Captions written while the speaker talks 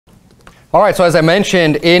All right, so as I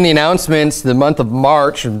mentioned in the announcements, the month of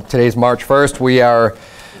March, and today's March 1st, we are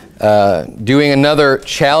doing another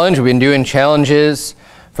challenge. We've been doing challenges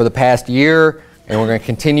for the past year, and we're going to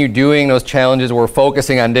continue doing those challenges. We're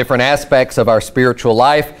focusing on different aspects of our spiritual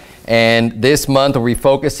life, and this month we'll be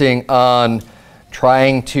focusing on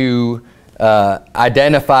trying to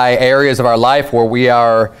identify areas of our life where we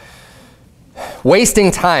are wasting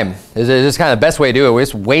time. This is kind of the best way to do it. We're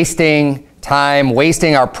just wasting time,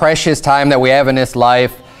 wasting our precious time that we have in this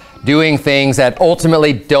life, doing things that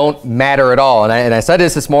ultimately don't matter at all. And I said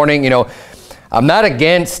this morning, you know, I'm not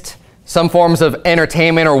against some forms of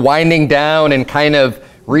entertainment or winding down and kind of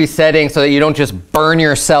resetting so that you don't just burn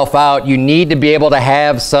yourself out. You need to be able to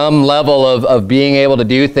have some level of being able to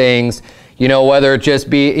do things, you know, whether it just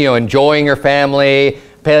be, you know, enjoying your family,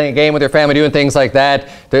 playing a game with your family, doing things like that.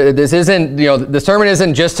 This isn't, you know, the sermon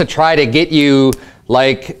isn't just to try to get you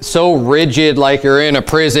like so rigid, like you're in a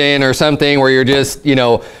prison or something where you're just, you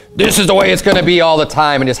know, this is the way it's going to be all the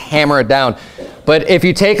time and just hammer it down. But if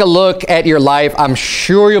you take a look at your life, I'm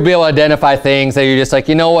sure you'll be able to identify things that you're just like,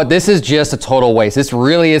 you know what, this is just a total waste. This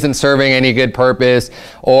really isn't serving any good purpose,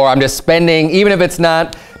 or I'm just spending, even if it's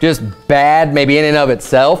not just bad, maybe in and of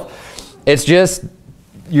itself, it's just,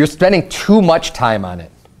 you're spending too much time on it.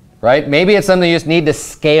 Right? Maybe it's something you just need to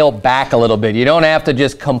scale back a little bit. You don't have to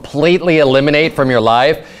just completely eliminate from your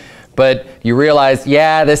life, but you realize,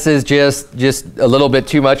 yeah, this is just a little bit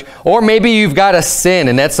too much. Or maybe you've got a sin,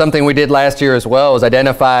 and that's something we did last year as well, is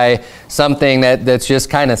identify something that's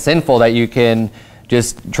just kind of sinful that you can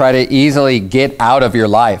just try to easily get out of your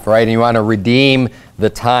life, right? And you want to redeem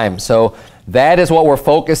the time. So that is what we're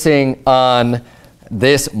focusing on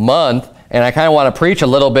this month, and I kind of want to preach a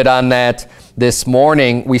little bit on that this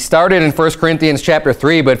morning. We started in 1 Corinthians chapter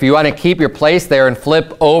 3, but if you want to keep your place there and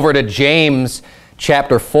flip over to James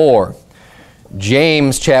chapter 4.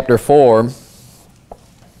 James chapter 4.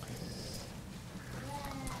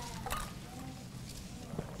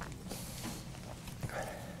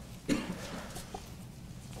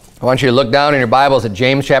 I want you to look down in your Bibles at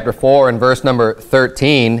James chapter 4 and verse number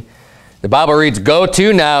 13. The Bible reads, "Go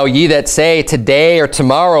to now, ye that say, today or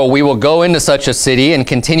tomorrow we will go into such a city, and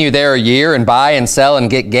continue there a year, and buy and sell, and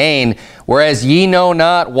get gain, whereas ye know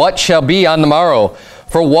not what shall be on the morrow.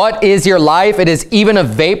 For what is your life? It is even a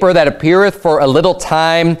vapor that appeareth for a little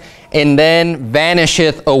time, and then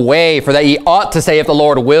vanisheth away. For that ye ought to say, if the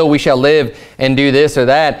Lord will, we shall live and do this or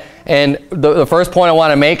that." And the first point I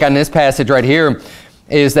want to make on this passage right here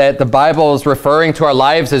is that the Bible is referring to our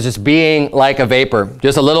lives as just being like a vapor,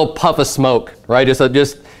 just a little puff of smoke, right?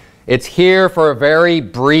 It's here for a very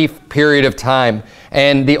brief period of time.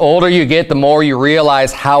 And the older you get, the more you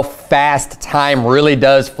realize how fast time really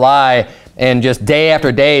does fly. And just day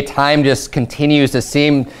after day, time just continues to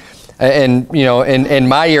seem, and you know, in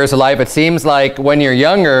my years of life, it seems like when you're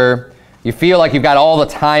younger, you feel like you've got all the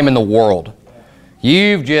time in the world.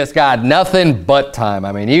 You've just got nothing but time.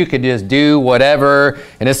 I mean, you could just do whatever,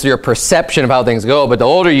 and this is your perception of how things go. But the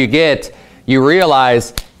older you get, you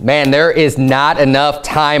realize, man, there is not enough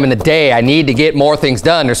time in the day. I need to get more things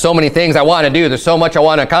done. There's so many things I want to do. There's so much I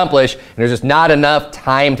want to accomplish, and there's just not enough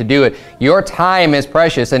time to do it. Your time is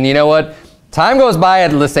precious, and you know what? Time goes by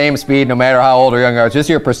at the same speed no matter how old or young you are. It's just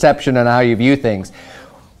your perception and how you view things.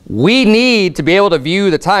 We need to be able to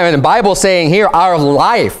view the time, and the Bible's saying here, our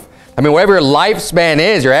life, I mean, whatever your lifespan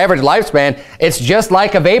is, your average lifespan, it's just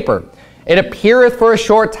like a vapor. It appeareth for a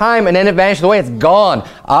short time, and then it vanishes away. It's gone.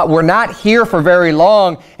 We're not here for very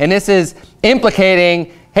long, and this is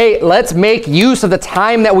implicating, hey, let's make use of the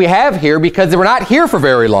time that we have here because we're not here for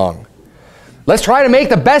very long. Let's try to make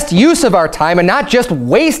the best use of our time and not just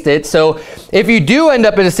waste it. So if you do end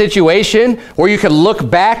up in a situation where you can look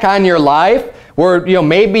back on your life, where, you know,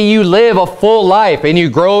 maybe you live a full life and you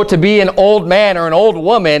grow to be an old man or an old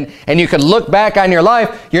woman, and you can look back on your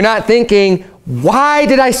life, you're not thinking, why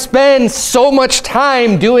did I spend so much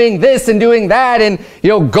time doing this and doing that, and, you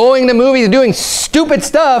know, going to movies and doing stupid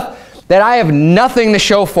stuff that I have nothing to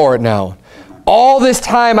show for it now. All this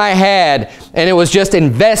time I had, and it was just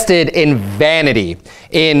invested in vanity,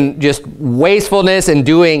 in just wastefulness and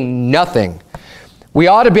doing nothing. We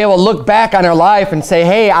ought to be able to look back on our life and say,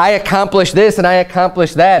 hey, I accomplished this and I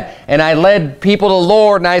accomplished that, and I led people to the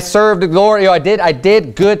Lord and I served the Lord. You know, I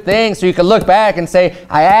did good things. So you can look back and say,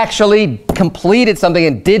 I actually completed something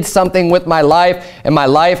and did something with my life, and my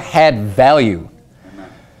life had value.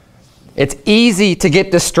 It's easy to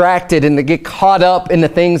get distracted and to get caught up in the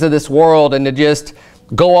things of this world and to just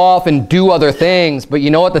go off and do other things. But you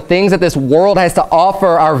know what? The things that this world has to offer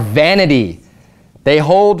are vanity. They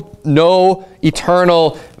hold no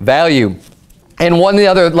eternal value. And one of the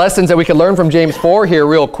other lessons that we could learn from James 4 here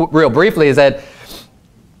real briefly is that,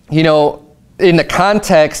 you know, in the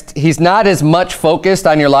context, he's not as much focused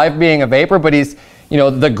on your life being a vapor, but he's, you know,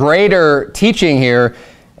 the greater teaching here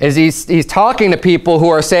is he's talking to people who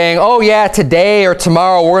are saying, oh yeah, today or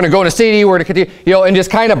tomorrow we're going to go in a city, we're going to continue, you know, and just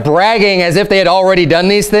kind of bragging as if they had already done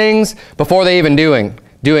these things before they even doing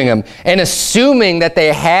them, and assuming that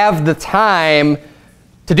they have the time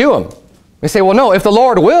to do them. We say, well, no, if the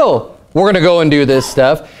Lord will, we're going to go and do this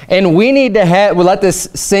stuff. And we need to let this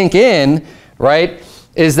sink in, right,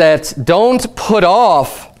 is that don't put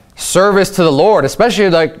off service to the Lord, especially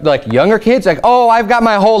like younger kids, like, oh, I've got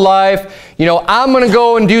my whole life, you know, I'm going to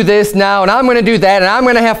go and do this now, and I'm going to do that, and I'm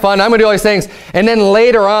going to have fun, I'm going to do all these things, and then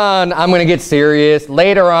later on, I'm going to get serious,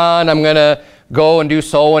 later on, I'm going to go and do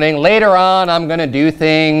soul winning, later on, I'm going to do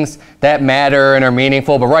things that matter and are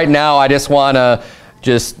meaningful, but right now, I just want to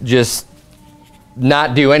just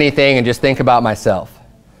not do anything and just think about myself.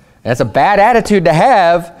 And that's a bad attitude to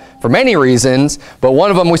have for many reasons, but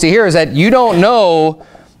one of them we see here is that you don't know,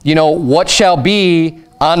 you know, what shall be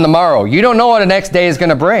on the morrow. You don't know what the next day is going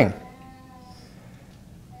to bring.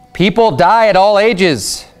 People die at all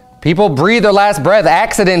ages. People breathe their last breath.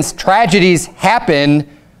 Accidents, tragedies happen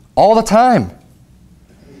all the time.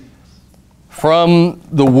 From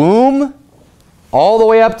the womb all the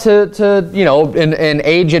way up to you know, an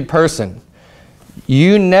aged person.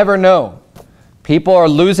 You never know. People are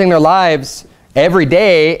losing their lives every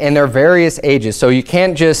day in their various ages. So you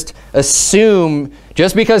can't just assume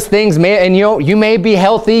just because things may, and you may be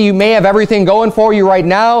healthy, you may have everything going for you right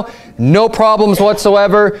now, no problems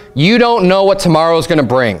whatsoever. You don't know what tomorrow is going to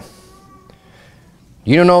bring.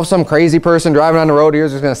 You don't know if some crazy person driving on the road here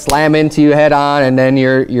is just going to slam into you head on and then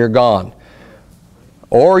you're gone.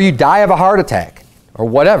 Or you die of a heart attack or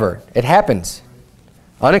whatever. It happens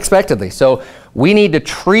unexpectedly. So we need to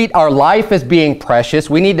treat our life as being precious.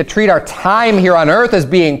 We need to treat our time here on earth as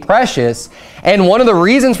being precious. And one of the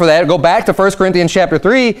reasons for that, go back to 1 Corinthians chapter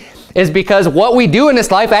 3, is because what we do in this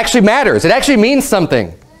life actually matters. It actually means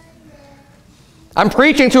something. I'm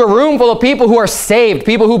preaching to a room full of people who are saved,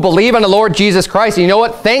 people who believe on the Lord Jesus Christ. And you know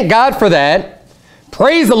what? Thank God for that.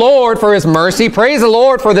 Praise the Lord for His mercy. Praise the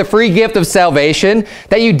Lord for the free gift of salvation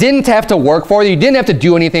that you didn't have to work for, that you didn't have to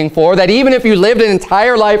do anything for, that even if you lived an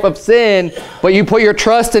entire life of sin, but you put your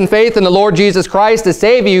trust and faith in the Lord Jesus Christ to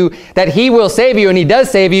save you, that He will save you, and He does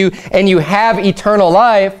save you, and you have eternal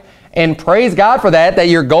life. And praise God for that, that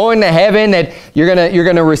you're going to heaven, that you're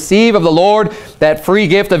gonna receive of the Lord that free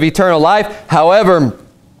gift of eternal life. However,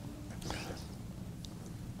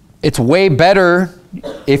 it's way better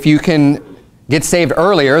if you can get saved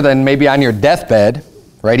earlier than maybe on your deathbed,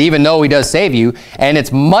 right? Even though He does save you. And it's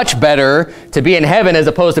much better to be in heaven as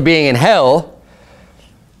opposed to being in hell.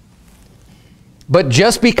 But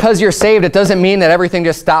just because you're saved, it doesn't mean that everything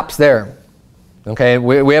just stops there. Okay?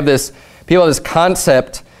 We have this, people have this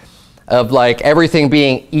concept of like everything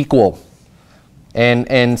being equal.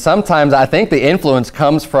 And sometimes I think the influence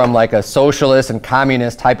comes from like a socialist and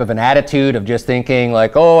communist type of an attitude of just thinking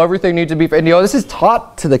like, oh, everything needs to be fair. And, you know, this is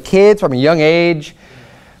taught to the kids from a young age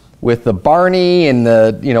with the Barney and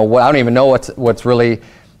the, you know, I don't even know what's really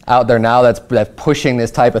out there now that's pushing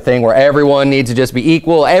this type of thing where everyone needs to just be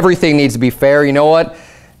equal. Everything needs to be fair. You know what?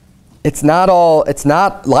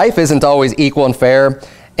 Life isn't always equal and fair.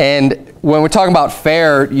 And when we're talking about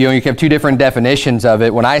fair, you know, you can have two different definitions of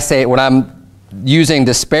it. When I'm using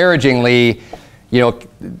disparagingly, you know,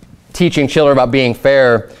 teaching children about being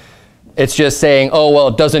fair, it's just saying, oh, well,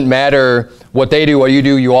 it doesn't matter what they do, what you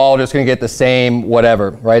do, you all just going to get the same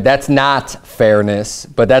whatever, right? That's not fairness,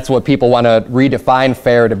 but that's what people want to redefine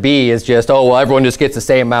fair to be, is just, oh, well, everyone just gets the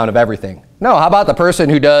same amount of everything. No, how about the person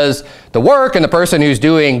who does the work and the person who's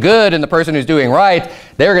doing good and the person who's doing right,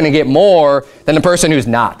 they're going to get more than the person who's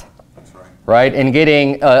not, right? And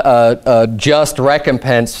getting a just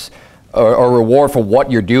recompense or reward for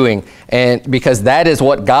what you're doing, and because that is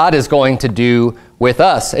what God is going to do with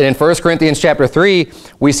us. And in 1 Corinthians chapter 3,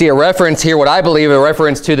 we see a reference here, what I believe a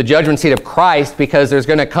reference to the judgment seat of Christ, because there's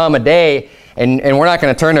going to come a day, and we're not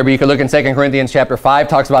going to turn there, but you can look in 2 Corinthians chapter 5,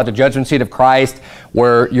 talks about the judgment seat of Christ,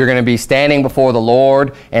 where you're going to be standing before the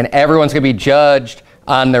Lord, and everyone's going to be judged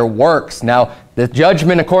on their works. Now, the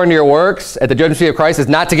judgment according to your works at the judgment seat of Christ is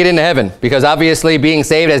not to get into heaven, because obviously being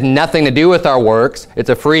saved has nothing to do with our works. It's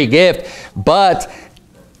a free gift. But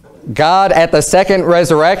God at the second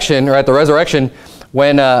resurrection, or at the resurrection,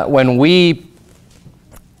 when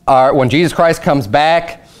Jesus Christ comes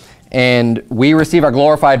back and we receive our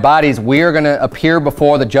glorified bodies, we are going to appear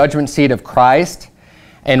before the judgment seat of Christ,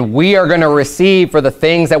 and we are going to receive for the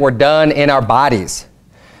things that were done in our bodies.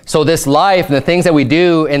 So this life and the things that we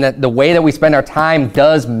do and the way that we spend our time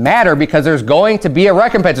does matter, because there's going to be a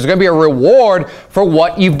recompense. There's going to be a reward for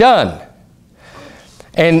what you've done.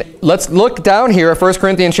 And let's look down here at 1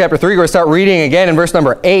 Corinthians chapter 3. We're going to start reading again in verse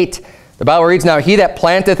number 8. The Bible reads, "Now he that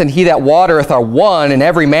planteth and he that watereth are one, and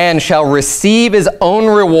every man shall receive his own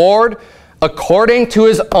reward according to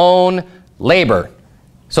his own labor."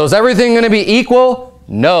 So is everything going to be equal?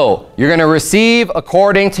 No. You're going to receive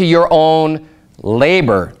according to your own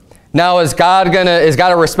labor. Now, is God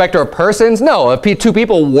a respecter of persons? No. If two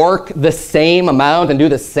people work the same amount and do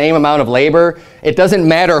the same amount of labor, it doesn't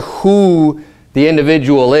matter who the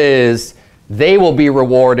individual is, they will be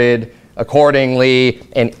rewarded accordingly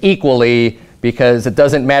and equally, because it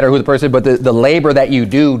doesn't matter who the person is, but the labor that you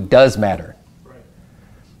do does matter. Right.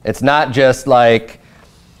 It's not just like,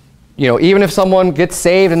 even if someone gets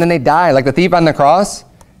saved and then they die, like the thief on the cross,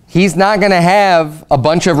 he's not going to have a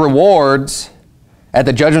bunch of rewards at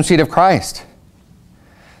the judgment seat of Christ.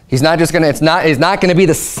 He's not just going to, it's not going to be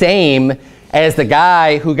the same as the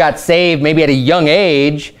guy who got saved maybe at a young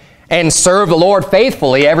age and served the Lord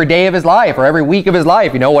faithfully every day of his life or every week of his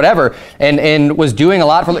life, whatever, and was doing a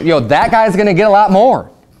lot for, that guy's going to get a lot more.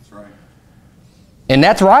 That's right. And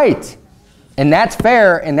that's right. And that's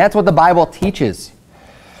fair, and that's what the Bible teaches.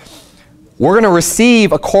 We're going to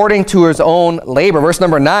receive according to his own labor. Verse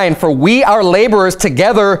number 9, "For we are laborers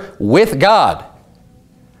together with God."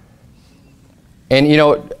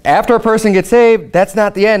 And, after a person gets saved, that's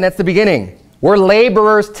not the end, that's the beginning. We're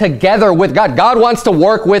laborers together with God. God wants to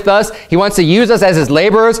work with us. He wants to use us as his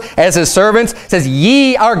laborers, as his servants. It says,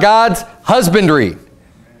 "Ye are God's husbandry."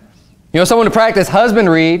 Someone to practice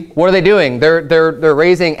husbandry, what are they doing? They're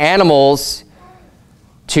raising animals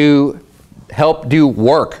to help do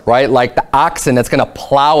work, right? Like the oxen that's going to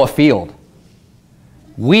plow a field.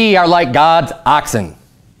 We are like God's oxen.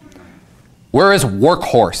 We're his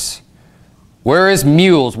workhorse. We're his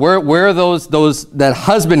mules. We're that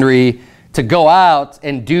husbandry to go out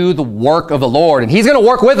and do the work of the Lord. And he's going to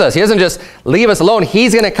work with us. He doesn't just leave us alone.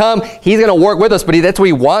 He's going to come. He's going to work with us, but that's what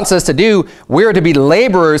he wants us to do. We're to be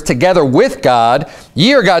laborers together with God.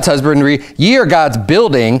 Ye are God's husbandry. Ye are God's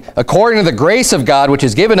building, according to the grace of God, which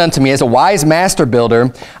is given unto me as a wise master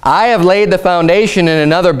builder. I have laid the foundation, and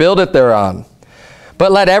another buildeth thereon.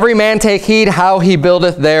 But let every man take heed how he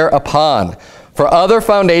buildeth thereupon. For other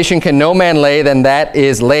foundation can no man lay than that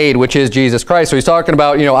is laid, which is Jesus Christ. So he's talking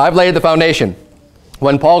about, I've laid the foundation.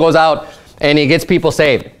 When Paul goes out and he gets people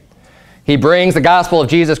saved, he brings the gospel of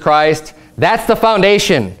Jesus Christ. That's the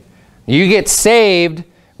foundation. You get saved,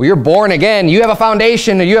 when you're born again, you have a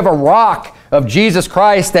foundation, you have a rock of Jesus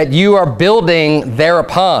Christ that you are building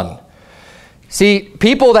thereupon. See,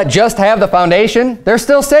 people that just have the foundation, they're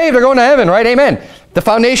still saved. They're going to heaven, right? Amen. The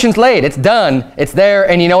foundation's laid. It's done. It's there.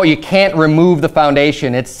 And you know what? You can't remove the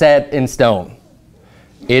foundation. It's set in stone.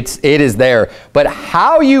 It is there. But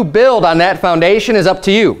how you build on that foundation is up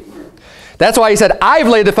to you. That's why he said, I've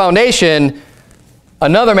laid the foundation,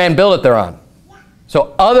 another man buildeth thereon.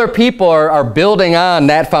 So other people are building on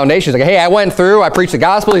that foundation. It's like, hey, I went through, I preached the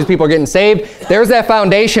gospel, these people are getting saved. There's that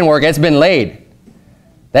foundation work. It's been laid.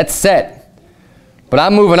 That's set. But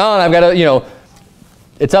I'm moving on. I've got to,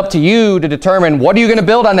 it's up to you to determine, what are you going to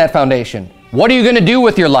build on that foundation? What are you going to do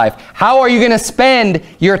with your life? How are you going to spend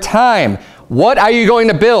your time? What are you going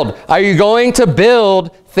to build? Are you going to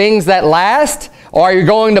build things that last, or are you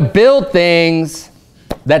going to build things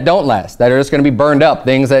that don't last, that are just going to be burned up,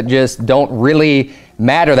 things that just don't really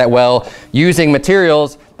matter that well, using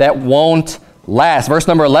materials that won't last? Verse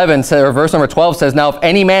number 11 or verse number 12 says, "Now if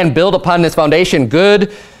any man build upon this foundation gold,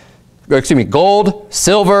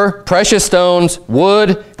 silver, precious stones,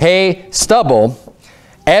 wood, hay, stubble,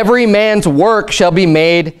 every man's work shall be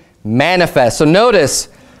made manifest." So notice,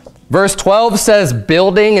 verse 12 says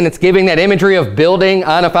building, and it's giving that imagery of building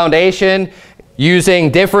on a foundation using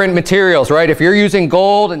different materials, right? If you're using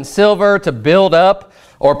gold and silver to build up,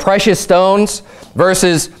 or precious stones,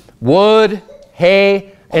 versus wood,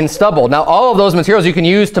 hay, and stubble. Now, all of those materials you can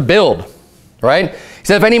use to build, right? He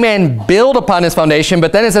said, if any man build upon his foundation,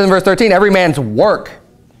 but then it says in verse 13, every man's work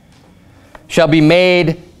shall be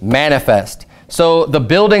made manifest. So the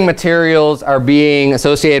building materials are being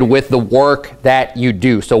associated with the work that you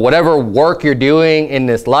do. So whatever work you're doing in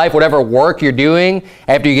this life, whatever work you're doing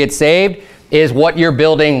after you get saved, is what you're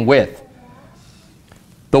building with.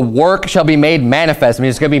 The work shall be made manifest. I mean,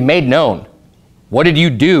 it's going to be made known. What did you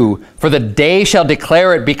do? For the day shall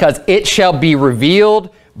declare it, because it shall be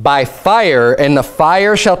revealed by fire, and the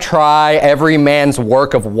fire shall try every man's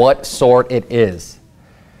work of what sort it is.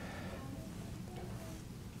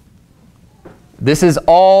 This is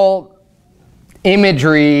all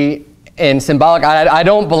imagery and symbolic. I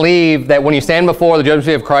don't believe that when you stand before the judgment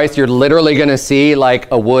seat of Christ, you're literally going to see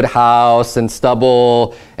like a wood house and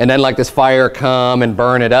stubble and then like this fire come and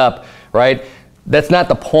burn it up, right? That's not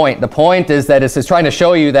the point. The point is that it's trying to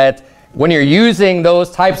show you that when you're using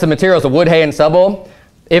those types of materials, the wood, hay, and stubble,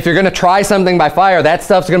 if you're going to try something by fire, that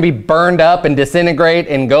stuff's going to be burned up and disintegrate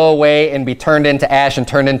and go away and be turned into ash and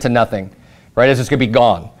turned into nothing, right? It's just going to be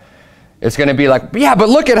gone. It's going to be like, yeah, but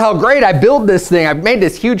look at how great I built this thing. I've made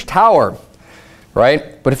this huge tower,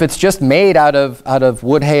 right? But if it's just made out of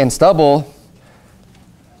wood, hay, and stubble,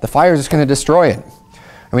 the fire is just going to destroy it.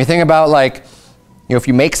 And we think about like, you know, if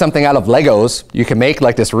you make something out of Legos, you can make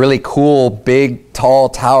like this really cool, big, tall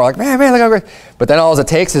tower. Like, man, look how great. But then all it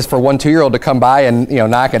takes is for one 2-year-old to come by and, you know,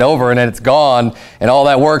 knock it over, and then it's gone. And all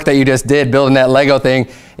that work that you just did building that Lego thing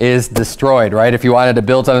is destroyed, right? If you wanted to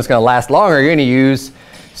build something that's going to last longer, you're going to use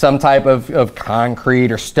some type of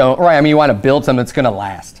concrete or stone, right? I mean, you want to build something that's going to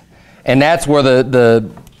last. And that's where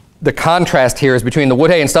the contrast here is between the wood,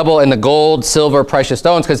 hay, and stubble and the gold, silver, precious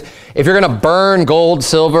stones. Because if you're going to burn gold,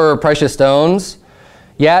 silver, or precious stones,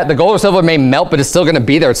 yeah, the gold or silver may melt, but it's still going to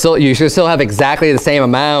be there. You should still have exactly the same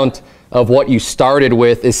amount of what you started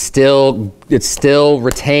with. It still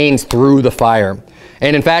retains through the fire.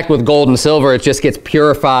 And in fact, with gold and silver, it just gets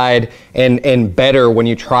purified and better when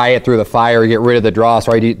you try it through the fire, get rid of the dross,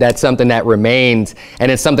 right? That's something that remains,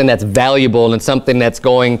 and it's something that's valuable, and it's something that's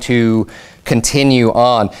going to continue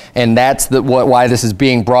on. And that's why this is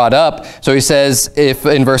being brought up. So he says, if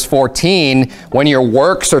in verse 14, when your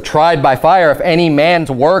works are tried by fire, if any man's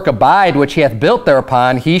work abide which he hath built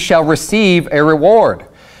thereupon, he shall receive a reward.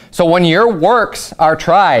 So when your works are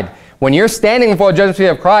tried, when you're standing before the judgment seat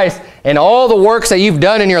of Christ and all the works that you've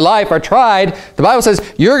done in your life are tried, the Bible says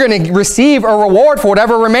you're going to receive a reward for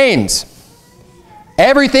whatever remains.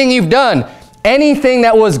 Everything you've done, anything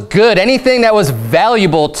that was good, anything that was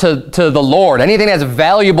valuable to the Lord, anything that's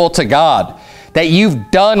valuable to God that you've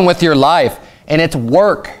done with your life, and it's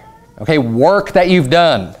work, okay, work that you've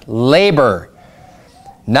done, labor,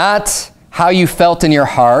 not how you felt in your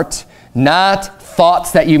heart, not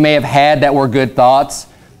thoughts that you may have had that were good thoughts,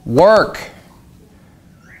 work.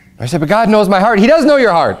 I said, but God knows my heart. He does know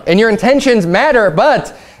your heart, and your intentions matter,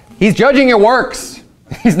 but He's judging your works.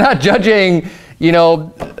 He's not judging, you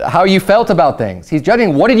know, how you felt about things. He's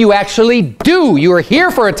judging what did you actually do. You were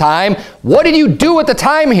here for a time. What did you do at the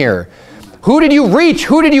time here? Who did you reach?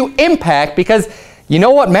 Who did you impact? Because you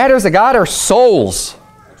know what matters to God are souls.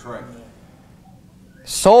 That's right.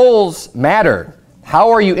 Souls matter. How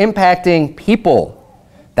are you impacting people?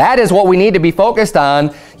 That is what we need to be focused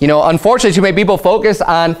on. You know, unfortunately, too many people focus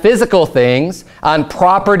on physical things, on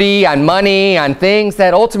property, on money, on things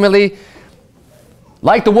that ultimately,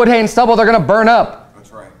 like the wood, hay, and stubble, they're going to burn up.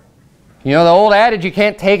 That's right. You know, the old adage, you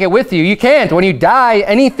can't take it with you. You can't. When you die,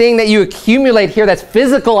 anything that you accumulate here that's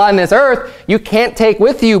physical on this earth, you can't take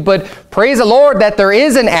with you. But praise the Lord that there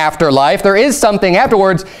is an afterlife. There is something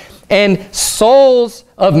afterwards. And souls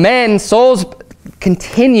of men, souls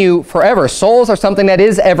continue forever. Souls are something that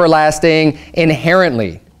is everlasting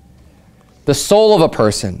inherently. The soul of a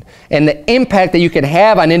person and the impact that you can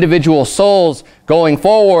have on individual souls going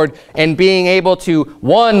forward, and being able to,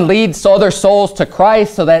 one, lead other souls to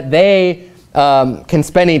Christ so that they can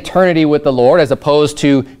spend eternity with the Lord as opposed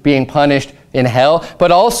to being punished in hell,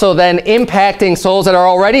 but also then impacting souls that are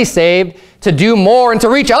already saved to do more and to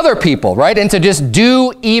reach other people, right? And to just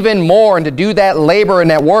do even more and to do that labor and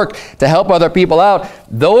that work to help other people out.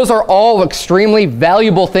 Those are all extremely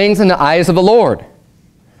valuable things in the eyes of the Lord.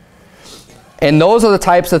 And those are the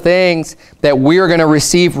types of things that we're going to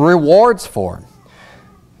receive rewards for.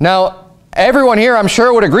 Now, everyone here, I'm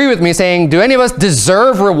sure, would agree with me saying, do any of us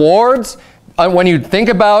deserve rewards? When you think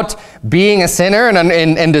about being a sinner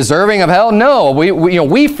and deserving of hell? No,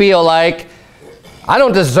 we feel like I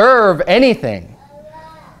don't deserve anything.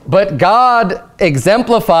 But God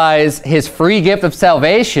exemplifies His free gift of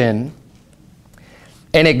salvation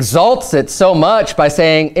and exalts it so much by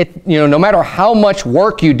saying, no matter how much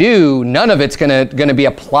work you do, none of it's going to be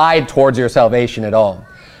applied towards your salvation at all.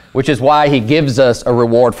 Which is why He gives us a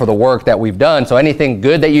reward for the work that we've done. So anything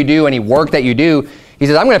good that you do, any work that you do, He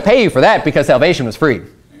says, I'm going to pay you for that because salvation was free.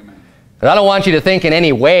 Amen. But I don't want you to think in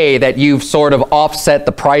any way that you've sort of offset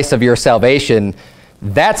the price of your salvation.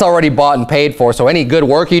 That's already bought and paid for. So any good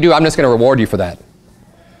work you do, I'm just going to reward you for that.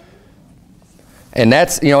 And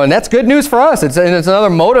that's good news for us. It's another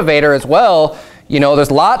motivator as well.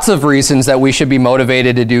 There's lots of reasons that we should be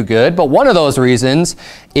motivated to do good, but one of those reasons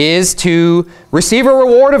is to receive a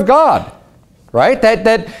reward of God, right?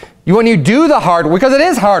 When you do the hard work, because it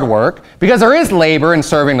is hard work, because there is labor in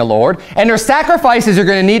serving the Lord, and there's sacrifices you're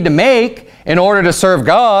going to need to make in order to serve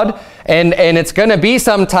God, And it's going to be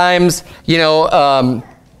sometimes, you know,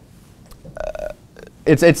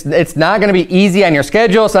 it's not going to be easy on your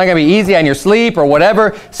schedule. It's not going to be easy on your sleep or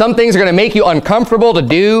whatever. Some things are going to make you uncomfortable to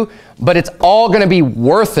do, but it's all going to be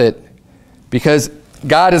worth it because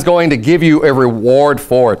God is going to give you a reward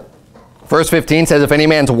for it. Verse 15 says, if any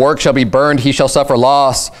man's work shall be burned, he shall suffer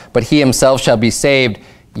loss, but he himself shall be saved,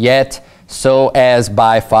 yet so as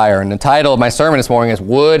by fire. And the title of my sermon this morning is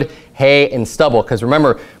Wood, Hay, and Stubble. Because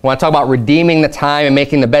remember, we want to talk about redeeming the time and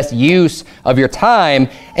making the best use of your time.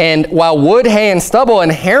 And while wood, hay, and stubble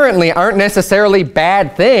inherently aren't necessarily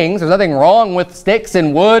bad things, there's nothing wrong with sticks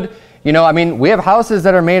and wood. You know, I mean, we have houses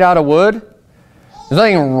that are made out of wood. There's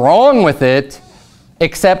nothing wrong with it,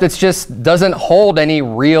 except it just doesn't hold any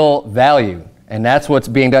real value. And that's what's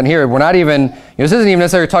being done here. We're not even, you know, this isn't even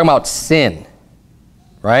necessarily talking about sin,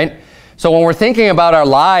 right? So when we're thinking about our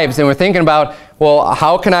lives and we're thinking about, well,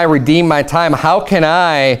 how can I redeem my time? How can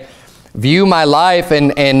I view my life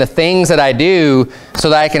and the things that I do so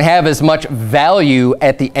that I can have as much value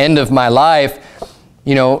at the end of my life?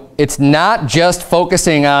 You know, it's not just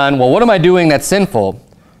focusing on, well, what am I doing that's sinful?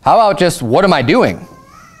 How about just, what am I doing?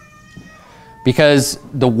 Because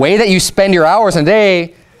the way that you spend your hours in a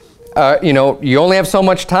day, you know, you only have so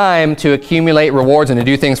much time to accumulate rewards and to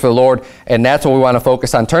do things for the Lord, and that's what we want to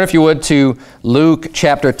focus on. Turn, if you would, to Luke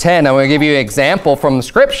chapter 10. I'm going to give you an example from the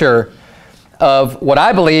Scripture of what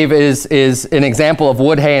I believe is an example of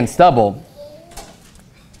wood, hay, and stubble.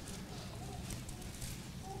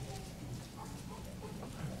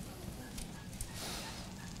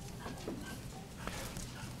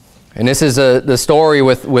 And this is the story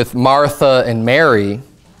with Martha and Mary.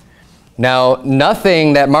 Now,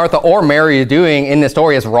 nothing that Martha or Mary is doing in this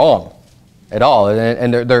story is wrong at all.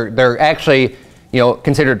 And they're actually, you know,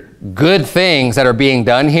 considered good things that are being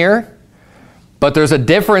done here. But there's a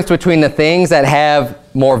difference between the things that have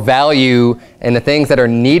more value and the things that are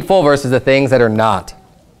needful versus the things that are not.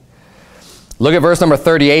 Look at verse number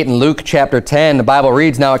 38 in Luke chapter 10. The Bible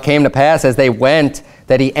reads, now it came to pass as they went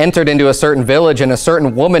that he entered into a certain village, and a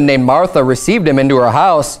certain woman named Martha received him into her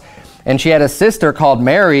house. And she had a sister called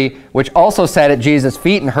Mary, which also sat at Jesus'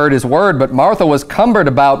 feet and heard his word. But Martha was cumbered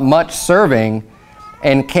about much serving,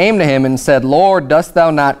 and came to him and said, Lord, dost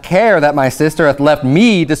thou not care that my sister hath left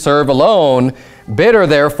me to serve alone? Bid her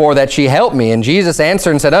therefore that she help me. And Jesus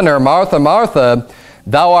answered and said unto her, Martha, Martha,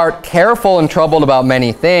 thou art careful and troubled about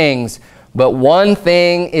many things, but one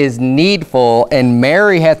thing is needful, and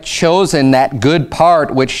Mary hath chosen that good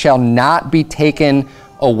part which shall not be taken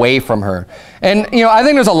away from her. And, you know, I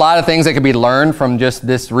think there's a lot of things that could be learned from just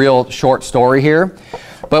this real short story here.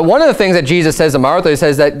 But one of the things that Jesus says to Martha, he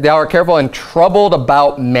says that thou art careful and troubled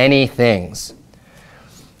about many things.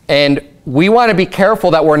 And we want to be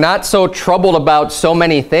careful that we're not so troubled about so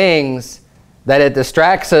many things that it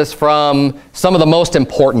distracts us from some of the most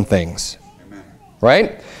important things. Amen.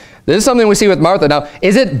 Right? This is something we see with Martha. Now,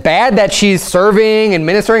 is it bad that she's serving and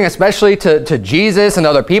ministering, especially to Jesus and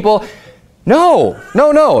other people? No,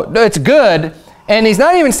 it's good. And he's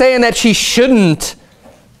not even saying that she shouldn't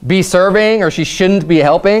be serving or she shouldn't be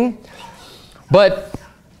helping. But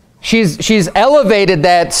she's elevated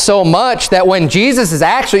that so much that when Jesus is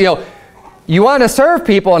actually, you know, you want to serve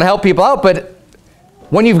people and help people out, but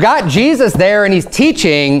when you've got Jesus there and he's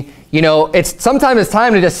teaching, you know, sometimes it's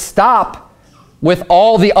time to just stop with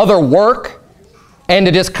all the other work and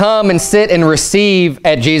to just come and sit and receive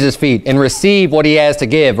at Jesus' feet and receive what he has to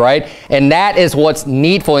give, right? And that is what's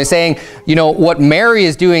needful. He's saying, you know, what Mary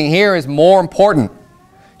is doing here is more important.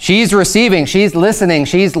 She's receiving, she's listening,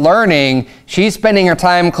 she's learning, she's spending her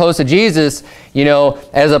time close to Jesus, you know,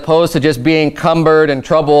 as opposed to just being cumbered and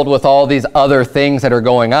troubled with all these other things that are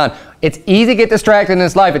going on. It's easy to get distracted in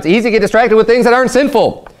this life. It's easy to get distracted with things that aren't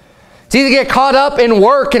sinful. It's easy to get caught up in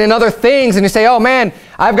work and in other things, and you say, oh man,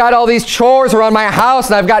 I've got all these chores around my house,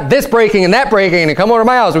 and I've got this breaking and that breaking, and you come over to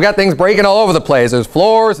my house, we've got things breaking all over the place. There's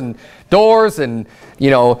floors and doors and, you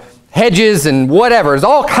know, hedges and whatever. There's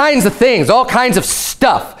all kinds of things, all kinds of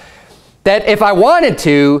stuff that if I wanted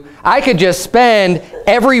to, I could just spend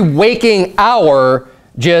every waking hour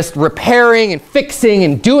just repairing and fixing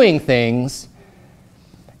and doing things.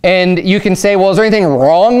 And you can say, well, is there anything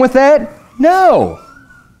wrong with that? No.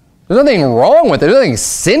 There's nothing wrong with it. There's nothing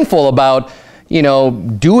sinful about, you know,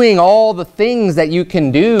 doing all the things that you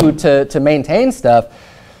can do to maintain stuff.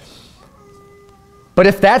 But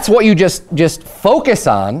if that's what you just focus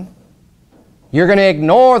on, you're going to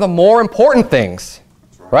ignore the more important things,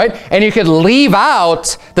 right? And you could leave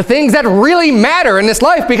out the things that really matter in this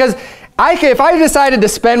life, because if I decided to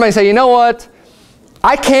spend my, say, you know what,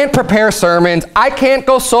 I can't prepare sermons, I can't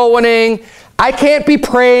go soul winning, I can't be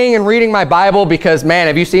praying and reading my Bible because, man,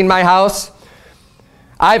 have you seen my house?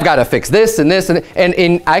 I've got to fix this and this,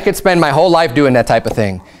 and I could spend my whole life doing that type of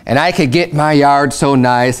thing. And I could get my yard so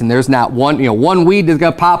nice, and there's not one, one weed that's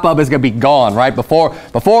going to pop up is going to be gone, right?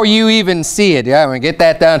 Before you even see it. Yeah, I'm going to get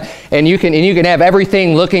that done. And you can have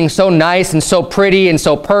everything looking so nice and so pretty and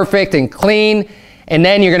so perfect and clean. And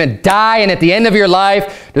then you're going to die, and at the end of your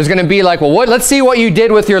life, there's going to be like, well, let's see what you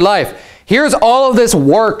did with your life. Here's all of this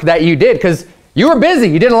work that you did, because you were busy.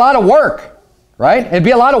 You did a lot of work. Right? It'd be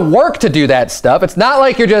a lot of work to do that stuff. It's not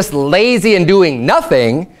like you're just lazy and doing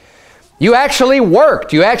nothing. You actually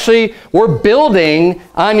worked. You actually were building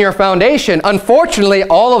on your foundation. Unfortunately,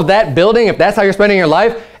 all of that building, if that's how you're spending your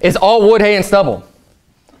life, is all wood, hay, and stubble.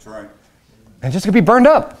 That's right. It's just going to be burned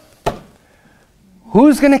up.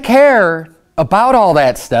 Who's going to care about all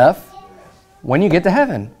that stuff when you get to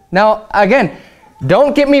heaven? Now, again,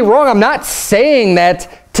 don't get me wrong. I'm not saying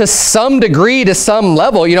that to some degree, to some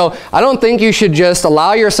level. I don't think you should just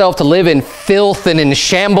allow yourself to live in filth and in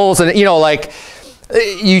shambles, and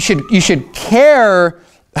you should care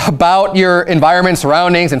about your environment,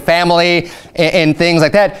 surroundings, and family, and things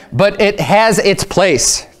like that. But it has its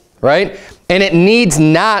place, right? And it needs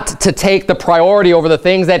not to take the priority over the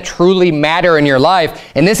things that truly matter in your life.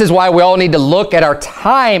 And this is why we all need to look at our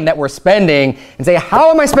time that we're spending and say, how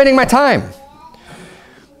am I spending my time?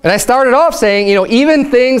 And I started off saying, even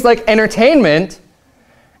things like entertainment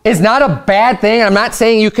is not a bad thing. I'm not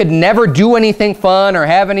saying you could never do anything fun or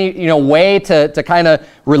have any, way to kind of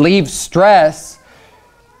relieve stress.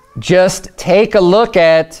 Just take a look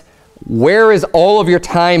at where is all of your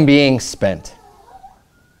time being spent,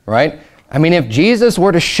 right? I mean, if Jesus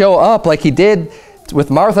were to show up like he did with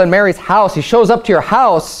Martha and Mary's house, he shows up to your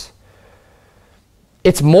house,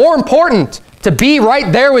 it's more important to be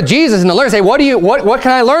right there with Jesus and to learn, say, what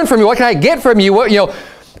can I learn from you? What can I get from you?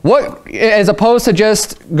 What, as opposed to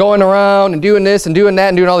just going around and doing this and doing that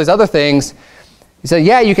and doing all these other things. He said,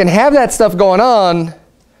 yeah, you can have that stuff going on,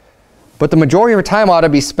 but the majority of your time ought to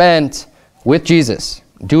be spent with Jesus,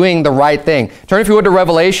 doing the right thing. Turn, if you would, to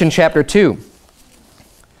Revelation chapter 2.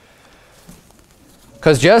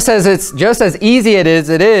 Because just as easy it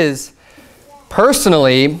is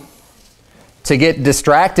personally to get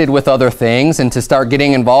distracted with other things and to start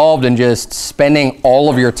getting involved and just spending all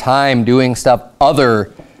of your time doing stuff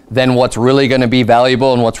other than what's really going to be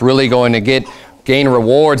valuable and what's really going to gain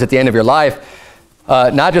rewards at the end of your life.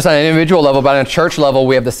 Not just on an individual level, but on a church level,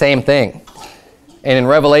 we have the same thing. And in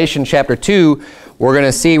Revelation chapter 2, we're going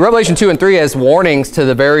to see Revelation 2 and 3 as warnings to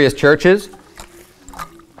the various churches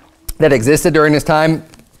that existed during this time.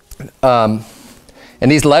 And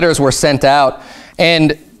these letters were sent out.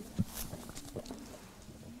 And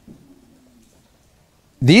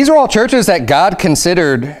these are all churches that God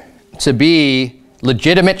considered to be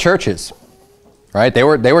legitimate churches, right? They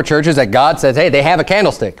were churches that God says, hey, they have a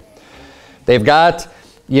candlestick. They've got,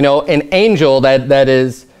 an angel that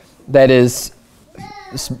is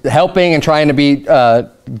helping and trying to be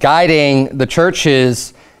guiding the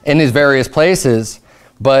churches in these various places.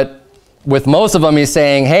 But with most of them, he's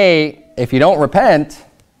saying, hey, if you don't repent,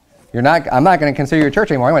 I'm not going to consider your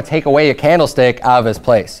church anymore. I'm going to take away your candlestick out of its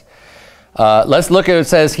place. Let's look at what it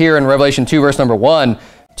says here in Revelation 2, verse number 1,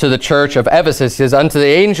 to the church of Ephesus. It says, unto the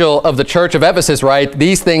angel of the church of Ephesus write,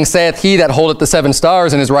 these things saith he that holdeth the 7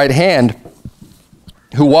 stars in his right hand,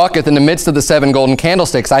 who walketh in the midst of the 7 golden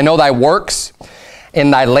candlesticks. I know thy works,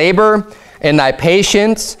 and thy labor, and thy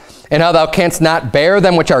patience, and how thou canst not bear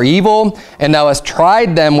them which are evil, and thou hast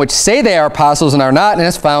tried them which say they are apostles and are not, and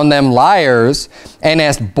hast found them liars, and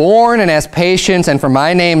hast borne and hast patience, and for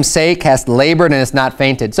my name's sake hast labored and hast not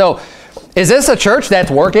fainted. So, is this a church that's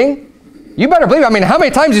working? You better believe it. I mean, how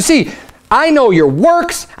many times you see, I know your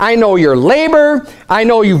works, I know your labor, I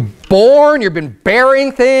know you've been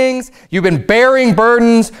bearing things, you've been bearing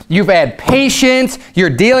burdens, you've had patience, you're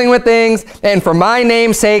dealing with things, and for my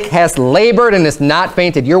name's sake hast labored and hast not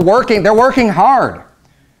fainted. They're working hard.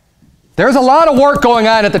 There's a lot of work going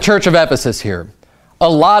on at the church of Ephesus here. A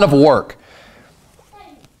lot of work.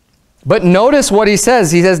 But notice what he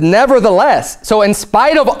says. He says, nevertheless. So in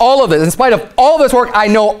spite of all of this, in spite of all this work, I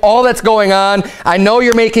know all that's going on. I know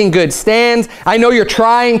you're making good stands. I know you're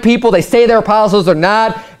trying people. They say they're apostles or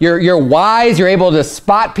not. You're wise. You're able to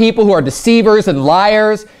spot people who are deceivers and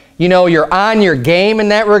liars. You're on your game in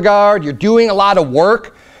that regard. You're doing a lot of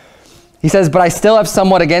work. He says, but I still have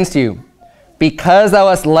somewhat against you, because thou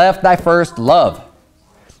hast left thy first love.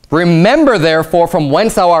 Remember, therefore, from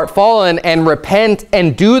whence thou art fallen, and repent,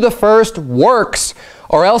 and do the first works,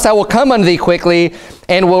 or else I will come unto thee quickly,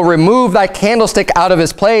 and will remove thy candlestick out of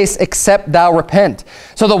his place, except thou repent.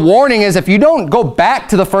 So the warning is, if you don't go back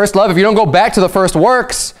to the first love, if you don't go back to the first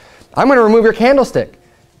works, I'm going to remove your candlestick.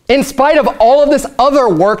 In spite of all of this other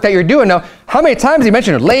work that you're doing. Now, how many times he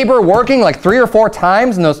mentioned labor, working, like 3 or 4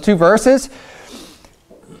 times in those 2 verses?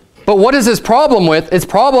 But what is his problem with? His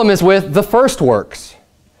problem is with the first works.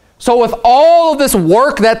 So with all of this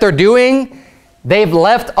work that they're doing, they've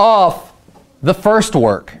left off the first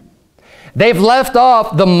work. They've left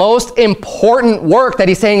off the most important work that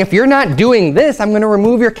he's saying, if you're not doing this, I'm going to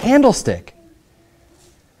remove your candlestick.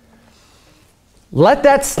 Let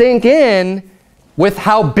that sink in with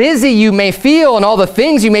how busy you may feel and all the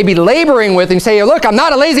things you may be laboring with, and you say, look, I'm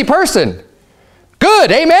not a lazy person.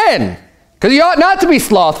 Good, amen. Because you ought not to be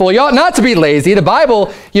slothful. You ought not to be lazy. The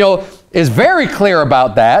Bible, is very clear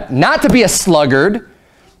about that, not to be a sluggard.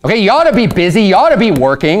 Okay, you ought to be busy. You ought to be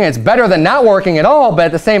working. It's better than not working at all, but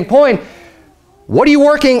at the same point, what are you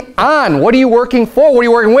working on? What are you working for? What are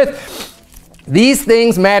you working with? These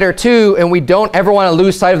things matter too, and we don't ever want to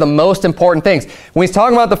lose sight of the most important things. When he's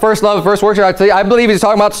talking about the first love, the first work, I believe he's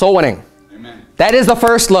talking about soul winning. Amen. That is the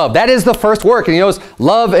first love. That is the first work. And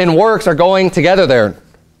love and works are going together there.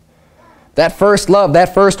 That first love,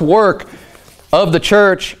 that first work of the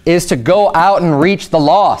church is to go out and reach the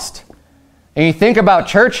lost. And you think about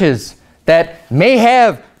churches that may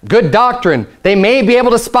have good doctrine. They may be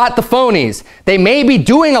able to spot the phonies. They may be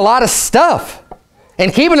doing a lot of stuff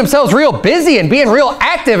and keeping themselves real busy and being real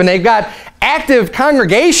active, and they've got active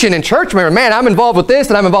congregation and church members. Man, I'm involved with this,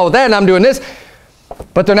 and I'm involved with that, and I'm doing this.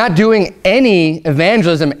 But they're not doing any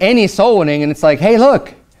evangelism, any soul winning, and it's like, hey,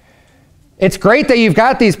 look, it's great that you've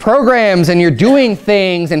got these programs and you're doing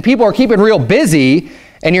things and people are keeping real busy,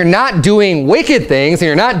 and you're not doing wicked things, and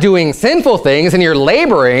you're not doing sinful things, and you're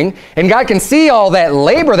laboring, and God can see all that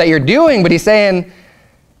labor that you're doing, but he's saying,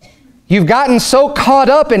 you've gotten so caught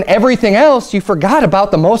up in everything else, you forgot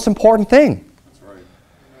about the most important thing. That's right.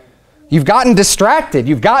 You've gotten distracted.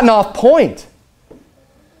 You've gotten off point.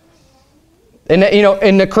 And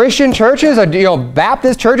in the Christian churches,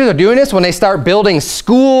 Baptist churches are doing this when they start building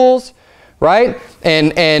schools, right?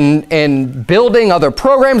 And building other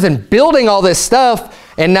programs and building all this stuff.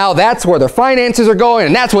 And now that's where their finances are going,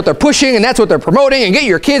 and that's what they're pushing, and that's what they're promoting, and get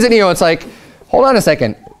your kids. And it's like, hold on a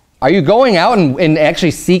second. Are you going out and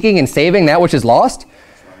actually seeking and saving that which is lost?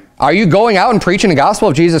 Are you going out and preaching the gospel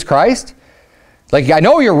of Jesus Christ? Like, I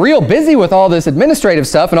know you're real busy with all this administrative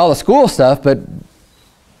stuff and all the school stuff, but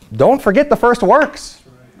don't forget the first works.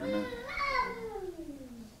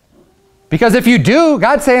 Because if you do,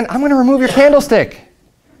 God's saying, I'm going to remove your candlestick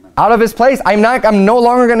out of his place. I'm no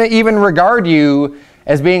longer going to even regard you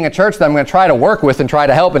as being a church that I'm going to try to work with and try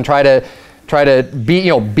to help and try to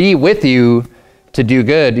be with you to do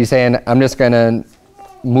good. He's saying, I'm just going to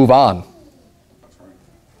move on.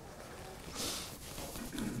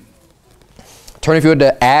 Turn, if you would,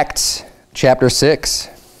 to Acts chapter 6.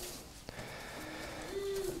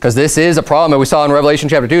 Because this is a problem that we saw in Revelation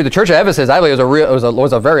chapter 2. The church of Ephesus, I believe,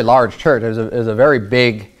 was a very large church. It was a very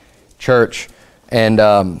big church.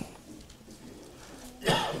 And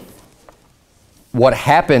what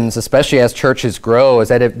happens, especially as churches grow, is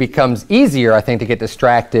that it becomes easier, I think, to get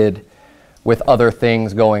distracted with other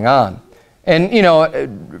things going on.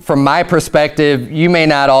 And, from my perspective, you may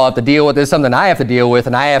not all have to deal with this. Something I have to deal with,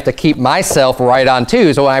 and I have to keep myself right on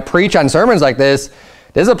too. So when I preach on sermons like this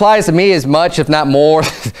applies to me as much, if not more,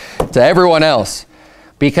 to everyone else.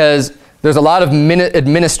 Because there's a lot of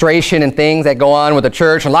administration and things that go on with the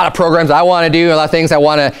church, and a lot of programs I want to do, a lot of things I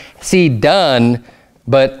want to see done.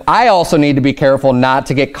 But I also need to be careful not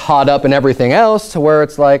to get caught up in everything else to where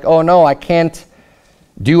it's like, oh no, I can't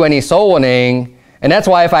do any soul winning. And that's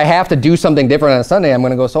why if I have to do something different on a Sunday, I'm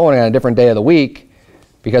going to go soul winning on a different day of the week,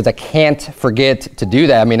 because I can't forget to do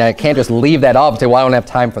that. I mean, I can't just leave that off and say, well, I don't have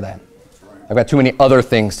time for that. I've got too many other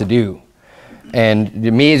things to do. And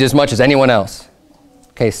me is as much as anyone else.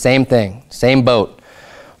 Okay, same thing, same boat.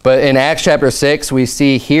 But in Acts chapter 6, we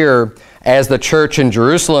see here, as the church in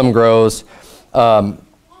Jerusalem grows,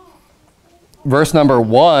 verse number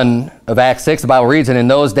 1 of Acts 6, the Bible reads, and in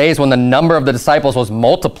those days when the number of the disciples was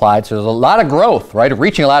multiplied, so there's a lot of growth, right, of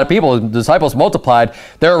reaching a lot of people, the disciples multiplied,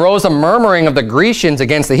 there arose a murmuring of the Grecians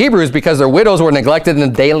against the Hebrews because their widows were neglected in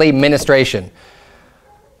the daily ministration.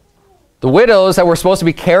 The widows that were supposed to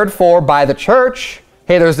be cared for by the church,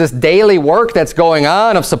 hey, there's this daily work that's going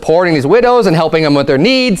on of supporting these widows and helping them with their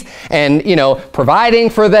needs and,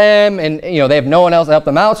 providing for them, and, they have no one else to help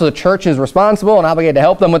them out, so the church is responsible and obligated to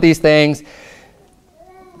help them with these things.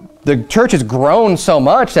 the church has grown so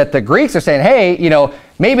much that the Greeks are saying, hey,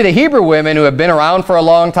 maybe the Hebrew women who have been around for a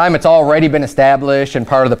long time, it's already been established and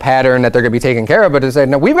part of the pattern that they're going to be taken care of. But they say,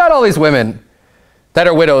 no, we've got all these women that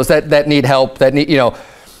are widows that need help, that need,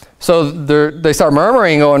 So they start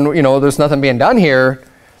murmuring, going, there's nothing being done here.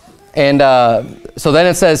 And so then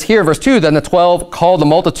it says here, verse 2, then the 12 called the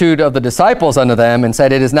multitude of the disciples unto them and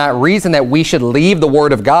said, it is not reason that we should leave the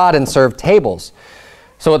word of God and serve tables.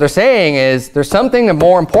 So what they're saying is there's something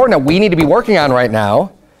more important that we need to be working on right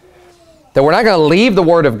now, that we're not going to leave the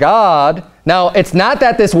word of God. Now, it's not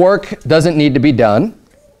that this work doesn't need to be done.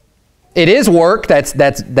 It is work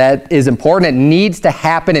that is important. It needs to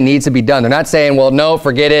happen. It needs to be done. They're not saying, well, no,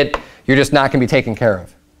 forget it. You're just not going to be taken care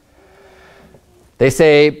of. They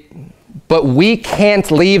say, but we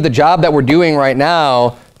can't leave the job that we're doing right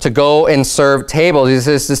now to go and serve tables.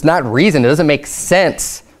 It's just not reason. It doesn't make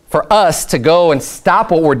sense for us to go and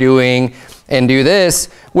stop what we're doing and do this,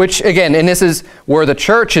 which again, and this is where the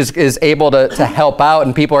church is able to help out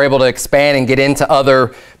and people are able to expand and get into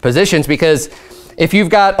other positions, because if you've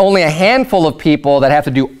got only a handful of people that have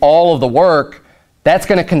to do all of the work, that's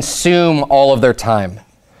going to consume all of their time.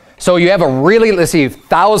 So you have let's see,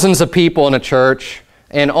 thousands of people in a church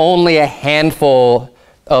and only a handful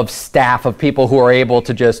of staff of people who are able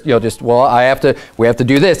to we have to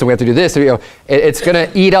do this and we have to do this. It's going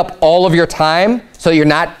to eat up all of your time, so you're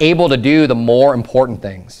not able to do the more important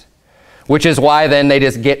things, which is why then they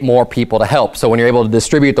just get more people to help. So when you're able to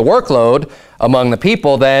distribute the workload among the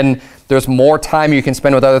people, then there's more time you can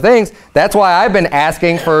spend with other things. That's why I've been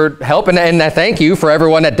asking for help, and I thank you for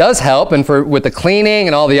everyone that does help and with the cleaning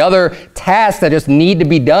and all the other tasks that just need to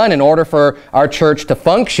be done in order for our church to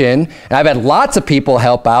function. And I've had lots of people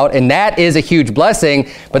help out, and that is a huge blessing,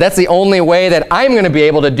 but that's the only way that I'm going to be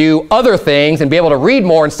able to do other things and be able to read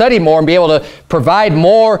more and study more and be able to provide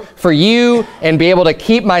more for you and be able to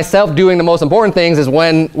keep myself doing the most important things, is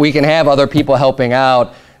when we can have other people helping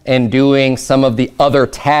out and doing some of the other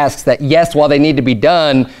tasks that, yes, while they need to be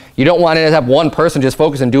done, you don't want to have one person just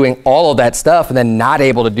focus on doing all of that stuff and then not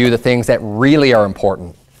able to do the things that really are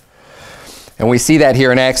important. And we see that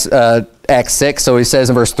here in Acts 6. So he says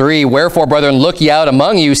in verse 3, wherefore, brethren, look ye out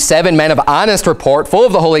among you 7 men of honest report, full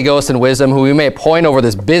of the Holy Ghost and wisdom, who we may appoint over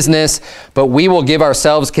this business, but we will give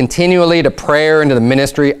ourselves continually to prayer and to the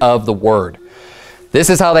ministry of the word. This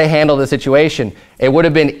is how they handle the situation. It would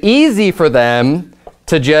have been easy for them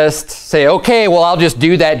to just say, okay, well, I'll just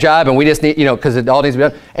do that job, and we just need, because it all needs to be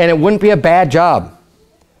done. And it wouldn't be a bad job.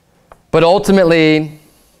 But ultimately,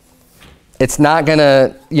 it's not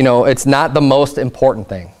it's not the most important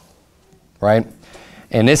thing, right?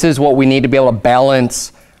 And this is what we need to be able to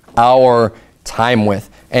balance our time with.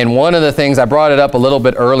 And one of the things, I brought it up a little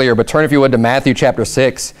bit earlier, but turn, if you would, to Matthew chapter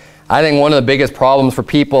 6. I think one of the biggest problems for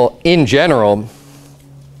people in general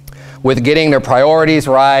with getting their priorities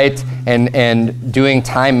right and doing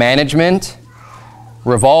time management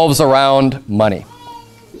revolves around money.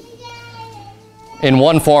 In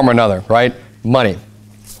one form or another, right? Money.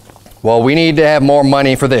 Well, we need to have more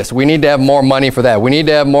money for this. We need to have more money for that. We need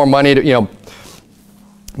to have more money to,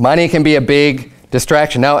 money can be a big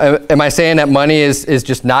distraction. Now, am I saying that money is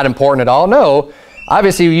just not important at all? No.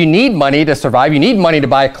 Obviously, you need money to survive. You need money to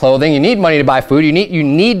buy clothing. You need money to buy food. You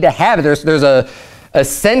need to have it. There's a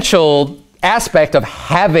essential aspect of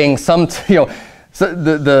having some,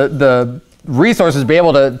 the resources to be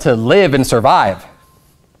able to live and survive,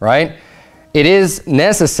 right? It is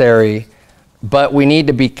necessary, but we need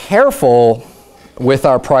to be careful with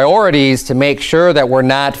our priorities to make sure that we're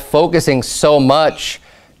not focusing so much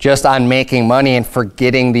just on making money and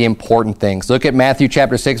forgetting the important things. Look at Matthew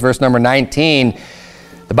chapter 6, verse number 19.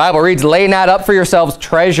 The Bible reads, lay not up for yourselves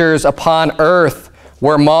treasures upon earth,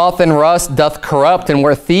 where moth and rust doth corrupt, and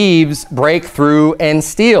where thieves break through and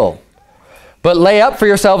steal. But lay up for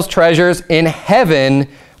yourselves treasures in heaven,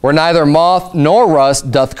 where neither moth nor rust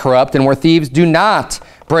doth corrupt, and where thieves do not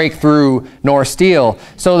break through nor steal.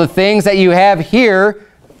 So the things that you have here,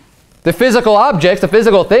 the physical objects, the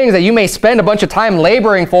physical things that you may spend a bunch of time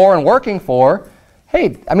laboring for and working for,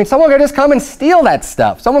 hey, someone could just come and steal that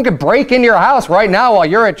stuff. Someone could break into your house right now while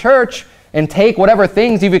you're at church and take whatever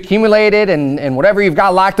things you've accumulated and whatever you've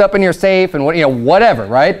got locked up in your safe and whatever,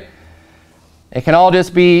 right? It can all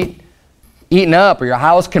just be eaten up, or your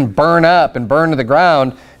house can burn up and burn to the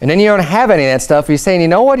ground, and then you don't have any of that stuff. He's saying, you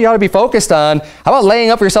know what you ought to be focused on? How about laying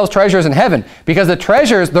up for yourselves treasures in heaven? Because the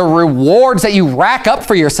treasures, the rewards that you rack up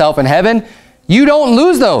for yourself in heaven, you don't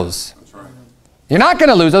lose those. That's right. You're not going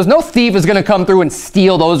to lose those. No thief is going to come through and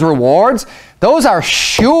steal those rewards. Those are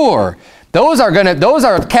sure. Those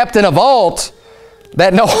are kept in a vault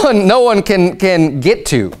that no one can get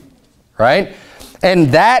to, right? And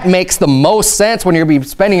that makes the most sense when you're going to be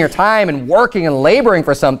spending your time and working and laboring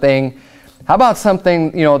for something. How about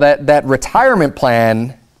something, that retirement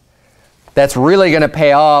plan that's really going to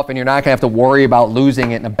pay off, and you're not going to have to worry about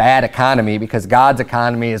losing it in a bad economy, because God's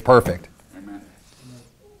economy is perfect. Amen.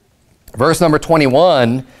 Verse number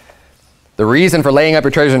 21, the reason for laying up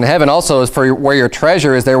your treasure in heaven also is for where your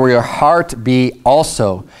treasure is, there will your heart be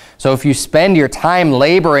also. So if you spend your time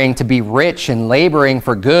laboring to be rich and laboring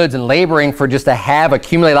for goods and laboring for just to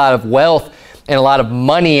accumulate a lot of wealth and a lot of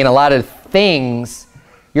money and a lot of things,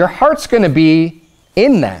 your heart's going to be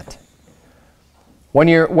in that. When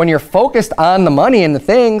you're focused on the money and the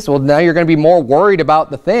things, well, now you're going to be more worried about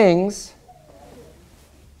the things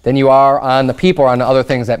than you are on the people or on the other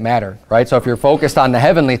things that matter, right? So if you're focused on the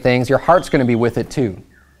heavenly things, your heart's going to be with it too.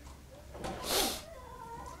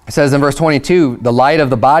 It says in verse 22, the light of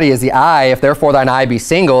the body is the eye. If therefore thine eye be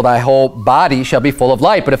single, thy whole body shall be full of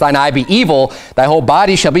light. But if thine eye be evil, thy whole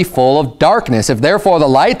body shall be full of darkness. If therefore the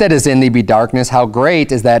light that is in thee be darkness, how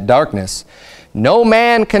great is that darkness? No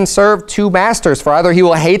man can serve two masters, for either he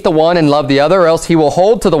will hate the one and love the other, or else he will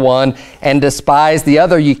hold to the one and despise the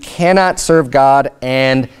other. You cannot serve God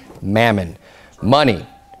and mammon. Money.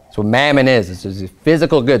 That's what mammon is. It's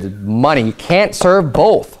physical goods. It's money. You can't serve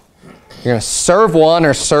both. You're going to serve one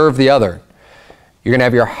or serve the other. You're going to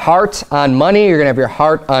have your heart on money. You're going to have your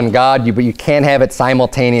heart on God, but you can't have it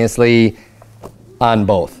simultaneously on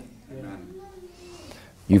both.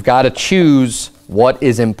 You've got to choose what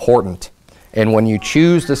is important. And when you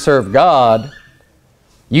choose to serve God,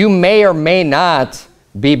 you may or may not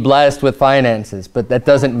be blessed with finances, but that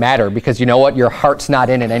doesn't matter, because you know what? Your heart's not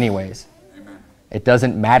in it anyways. Amen. It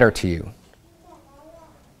doesn't matter to you.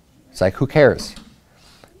 It's like, who cares?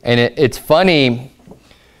 And it's funny,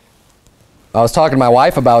 I was talking to my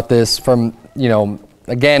wife about this from,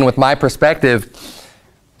 again, with my perspective,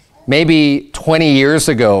 maybe 20 years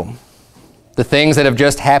ago, the things that have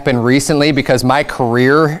just happened recently, because my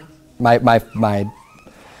career, my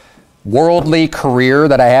worldly career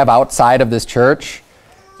that I have outside of this church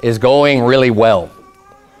is going really well.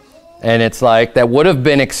 And it's like, that would have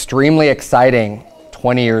been extremely exciting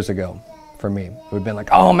 20 years ago for me. It would have been like,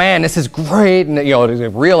 oh man, this is great.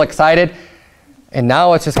 And real excited. And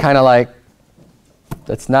now it's just kind of like,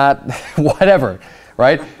 that's not whatever,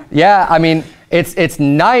 right? Yeah, I mean, it's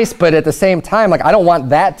nice, but at the same time, like, I don't want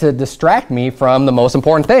that to distract me from the most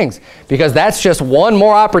important things, because that's just one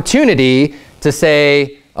more opportunity to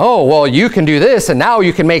say, oh, well, you can do this, and now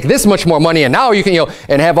you can make this much more money, and now you can,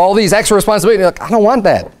 and have all these extra responsibilities. Like, I don't want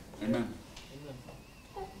that. Amen.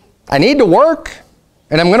 I need to work,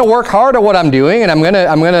 and I'm going to work hard at what I'm doing, and I'm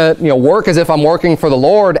going to work as if I'm working for the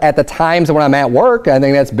Lord at the times when I'm at work. I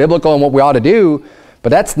think that's biblical and what we ought to do, but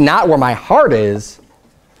that's not where my heart is.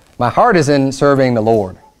 My heart is in serving the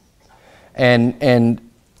Lord. And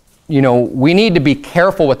we need to be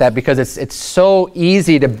careful with that, because it's so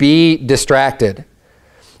easy to be distracted.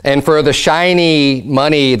 And for the shiny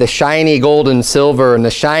money, the shiny gold and silver, and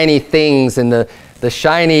the shiny things, and the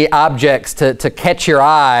shiny objects to catch your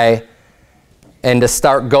eye, and to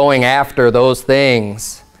start going after those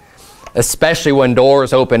things, especially when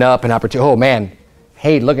doors open up and opportunity. Oh man,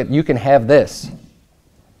 hey, look at, you can have this.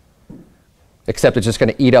 Except it's just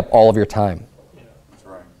going to eat up all of your time. Yeah, that's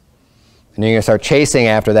right. And you're going to start chasing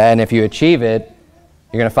after that, and if you achieve it,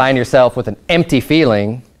 you're going to find yourself with an empty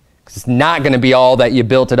feeling, because it's not going to be all that you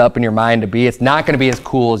built it up in your mind to be. It's not going to be as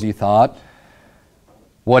cool as you thought.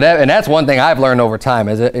 Whatever, and that's one thing I've learned over time,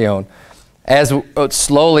 is as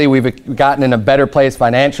slowly we've gotten in a better place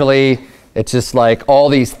financially. It's just like all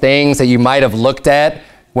these things that you might have looked at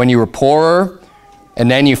when you were poorer, and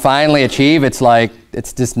then you finally achieve, it's like,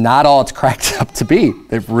 it's just not all it's cracked up to be.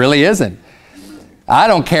 It really isn't. I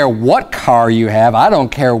don't care what car you have. I don't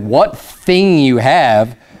care what thing you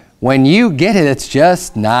have. When you get it, it's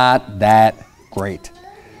just not that great.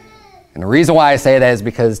 And the reason why I say that is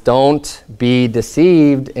because don't be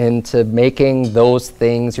deceived into making those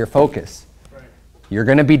things your focus. Right. You're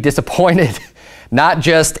going to be disappointed, not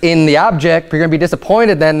just in the object, but you're going to be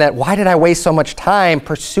disappointed then that, why did I waste so much time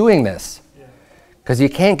pursuing this? Because you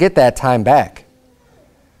can't get that time back.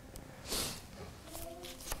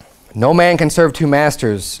 No man can serve two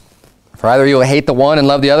masters, for either you will hate the one and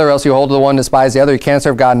love the other, or else you hold to the one and despise the other. You can't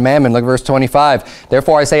serve God and mammon. Look at verse 25.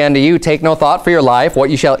 Therefore I say unto you, take no thought for your life, what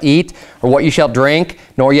you shall eat, or what you shall drink,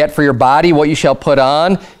 nor yet for your body, what you shall put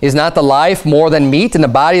on. Is not the life more than meat, and the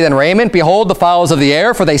body than raiment? Behold the fowls of the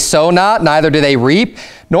air, for they sow not, neither do they reap,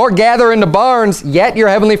 nor gather into barns, yet your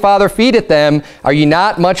heavenly Father feedeth them. Are ye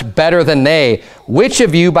not much better than they? Which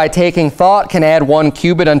of you by taking thought can add 1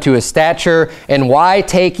 cubit unto his stature? And why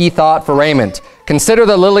take ye thought for raiment? Consider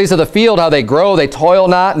the lilies of the field, how they grow. They toil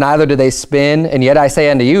not, neither do they spin. And yet I say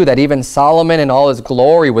unto you that even Solomon in all his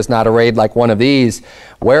glory was not arrayed like one of these.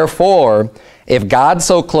 Wherefore, if God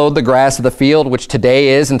so clothe the grass of the field, which today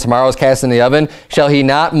is and tomorrow is cast in the oven, shall he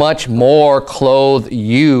not much more clothe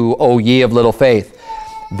you, O ye of little faith?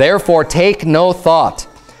 Therefore take no thought,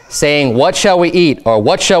 saying, what shall we eat, or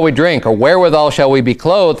what shall we drink, or wherewithal shall we be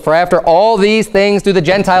clothed? For after all these things do the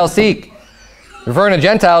Gentiles seek. Referring to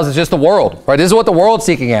Gentiles is just the world, right? This is what the world's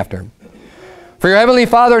seeking after. For your heavenly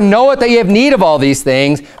Father knoweth that ye have need of all these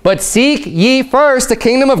things, but seek ye first the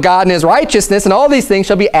kingdom of God and his righteousness, and all these things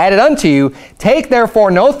shall be added unto you. Take therefore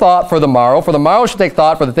no thought for the morrow shall take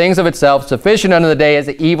thought for the things of itself. Sufficient unto the day is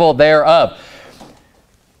the evil thereof.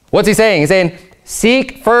 What's he saying? He's saying,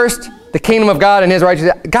 seek first the kingdom of God and his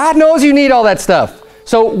righteousness. God knows you need all that stuff.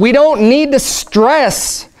 So we don't need to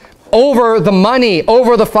stress over the money,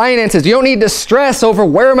 over the finances. You don't need to stress over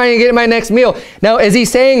where am I going to get my next meal. Now, is he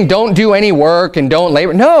saying don't do any work and don't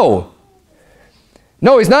labor? No.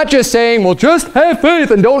 No, he's not just saying, well, just have faith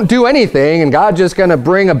and don't do anything, and God's just going to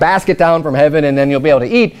bring a basket down from heaven and then you'll be able to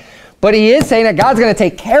eat. But he is saying that God's going to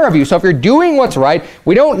take care of you. So if you're doing what's right,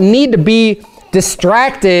 we don't need to be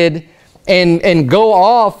distracted and go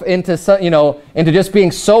off into into just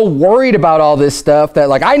being so worried about all this stuff that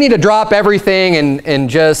like I need to drop everything and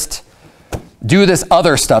just do this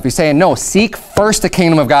other stuff. He's saying, no, seek first the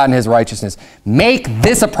kingdom of God and his righteousness. Make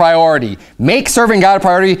this a priority. Make serving God a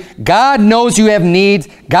priority. God knows you have needs.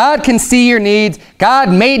 God can see your needs. God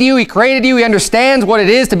made you. He created you. He understands what it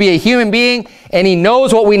is to be a human being, and he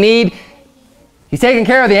knows what we need. He's taking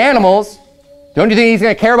care of the animals. Don't you think he's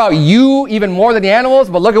going to care about you even more than the animals?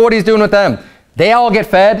 But look at what he's doing with them. They all get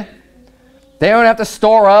fed. They don't have to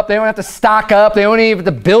store up. They don't have to stock up. They don't even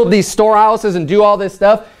have to build these storehouses and do all this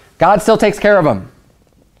stuff. God still takes care of them.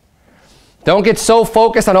 Don't get so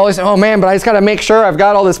focused on all this, oh man, but I just got to make sure I've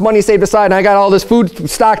got all this money saved aside and I got all this food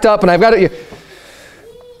stocked up and I've got it.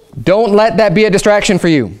 Don't let that be a distraction for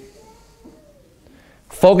you.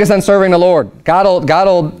 Focus on serving the Lord. God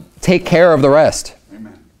will take care of the rest.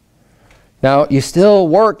 Now, you still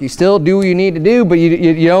work, you still do what you need to do, but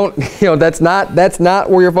you don't, that's not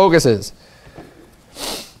where your focus is.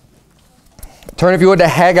 Turn, if you would, to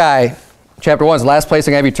Haggai chapter 1. The last place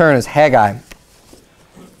I'm going to have you turn is Haggai.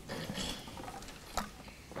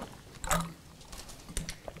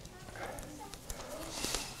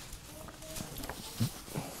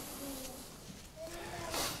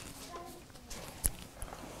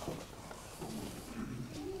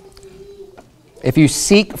 If you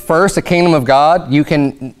seek first the kingdom of God, you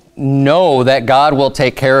can know that God will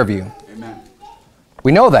take care of you. Amen.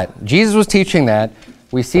 We know that. Jesus was teaching that.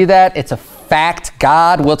 We see that. It's a fact.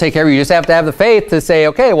 God will take care of you. You just have to have the faith to say,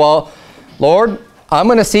 okay, well, Lord, I'm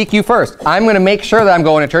going to seek you first. I'm going to make sure that I'm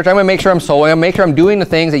going to church. I'm going to make sure I'm sowing. I'm going to make sure I'm doing the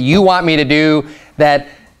things that you want me to do, that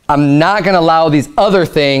I'm not going to allow these other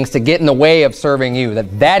things to get in the way of serving you,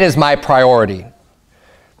 that is my priority.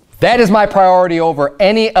 That is my priority over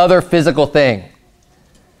any other physical thing.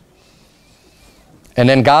 And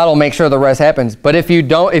then God will make sure the rest happens. But if you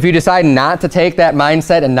decide not to take that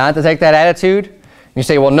mindset and not to take that attitude, you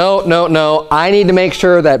say, well, no, I need to make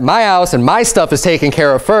sure that my house and my stuff is taken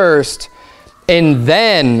care of first, and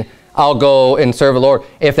then I'll go and serve the Lord.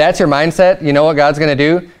 If that's your mindset, you know what God's going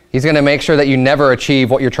to do? He's going to make sure that you never achieve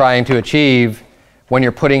what you're trying to achieve when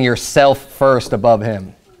you're putting yourself first above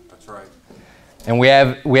him. That's right. And we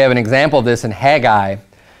have an example of this in Haggai.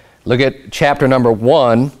 Look at chapter number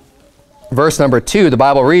 1. Verse number 2, the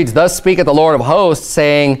Bible reads, thus speaketh the Lord of hosts,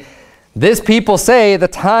 saying, this people say, the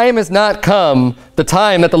time is not come, the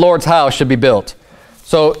time that the Lord's house should be built.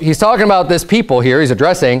 So he's talking about this people here, he's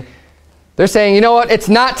addressing. They're saying, you know what, it's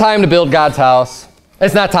not time to build God's house.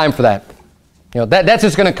 It's not time for that. That's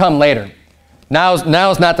just going to come later. Now's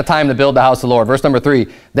not the time to build the house of the Lord. Verse number 3,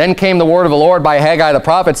 then came the word of the Lord by Haggai the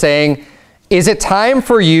prophet, saying, is it time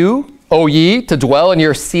for you, O ye, to dwell in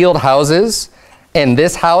your sealed houses, and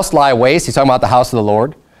this house lie waste? He's talking about the house of the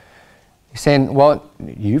Lord. He's saying, well,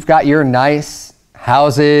 you've got your nice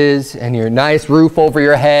houses and your nice roof over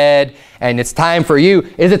your head, and it's time for you.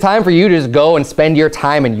 Is it time for you to just go and spend your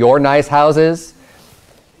time in your nice houses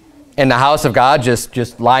and the house of God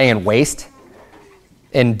just lying in waste,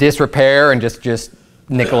 in disrepair and just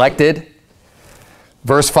neglected?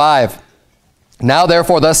 Verse 5, now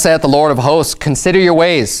therefore thus saith the Lord of hosts, consider your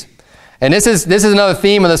ways. And this is another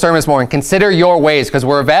theme of the sermon this morning. Consider your ways, because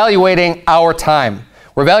we're evaluating our time.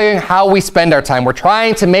 We're valuing how we spend our time. We're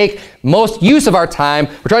trying to make most use of our time.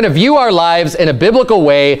 We're trying to view our lives in a biblical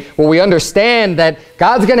way where we understand that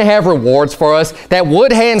God's going to have rewards for us, that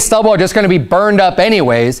wood, hay, and stubble are just going to be burned up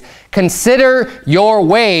anyways. Consider your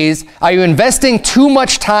ways. Are you investing too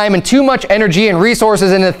much time and too much energy and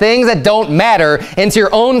resources into things that don't matter, into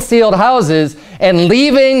your own sealed houses, and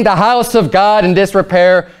leaving the house of God in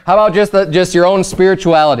disrepair? How about just your own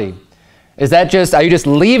spirituality? Are you just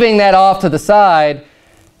leaving that off to the side?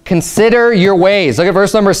 Consider your ways. Look at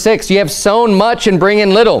verse number 6. You have sown much and bring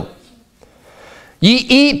in little. Ye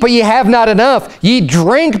eat, but ye have not enough. Ye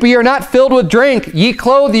drink, but ye are not filled with drink. Ye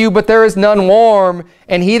clothe you, but there is none warm.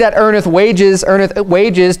 And he that earneth wages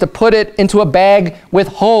to put it into a bag with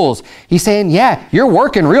holes. He's saying, yeah, you're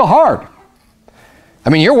working real hard. I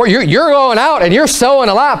mean, you're going out and you're sowing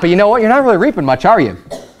a lot, but you know what? You're not really reaping much, are you?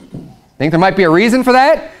 Think there might be a reason for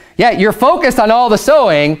that? Yeah, you're focused on all the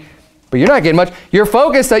sowing, but you're not getting much. You're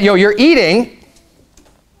focused that you're eating,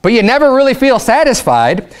 but you never really feel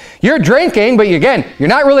satisfied. You're drinking, but you're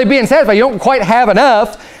not really being satisfied. You don't quite have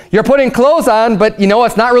enough. You're putting clothes on, but you know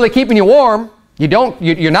it's not really keeping you warm.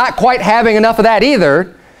 You're not quite having enough of that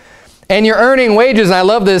either. And you're earning wages, and I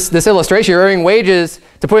love this illustration. You're earning wages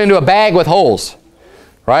to put into a bag with holes,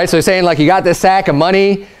 right? So you're saying like you got this sack of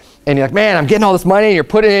money, and you're like, man, I'm getting all this money, and you're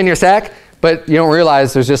putting it in your sack. But you don't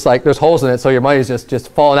realize there's holes in it, so your money's just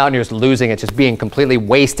falling out and you're just losing it, just being completely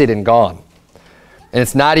wasted and gone. And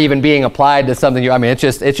it's not even being applied to something it's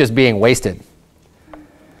just being wasted.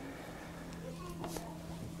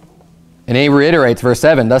 And he reiterates verse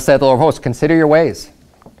 7, thus saith the Lord of hosts, consider your ways.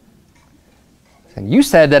 And you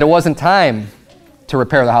said that it wasn't time to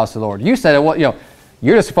repair the house of the Lord. You said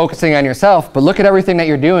you're just focusing on yourself, but look at everything that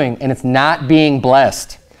you're doing, and it's not being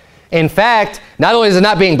blessed. In fact, not only is it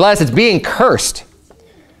not being blessed, it's being cursed.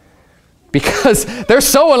 Because they're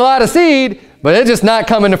sowing a lot of seed, but it's just not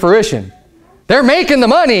coming to fruition. They're making the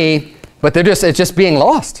money, but it's just being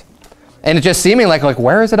lost. And it's just seeming like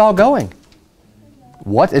where is it all going?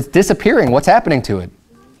 It's disappearing. What's happening to it?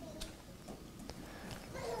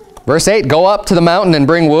 Verse 8, go up to the mountain and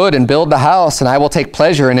bring wood and build the house, and I will take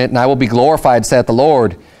pleasure in it, and I will be glorified, saith the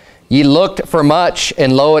Lord. Ye looked for much,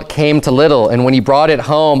 and lo, it came to little. And when ye brought it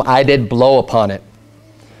home, I did blow upon it.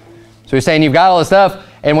 So he's saying you've got all this stuff,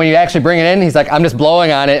 and when you actually bring it in, he's like, I'm just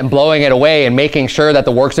blowing on it and blowing it away and making sure that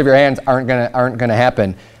the works of your hands aren't gonna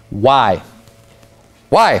happen. Why?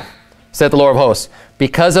 Why? Saith the Lord of hosts.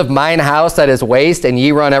 Because of mine house that is waste, and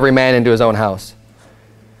ye run every man into his own house.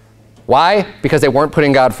 Why? Because they weren't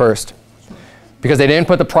putting God first. Because they didn't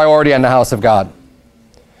put the priority on the house of God.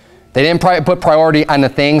 They didn't put priority on the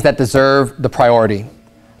things that deserve the priority,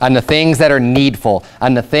 on the things that are needful,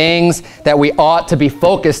 on the things that we ought to be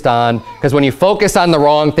focused on. Because when you focus on the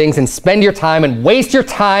wrong things and spend your time and waste your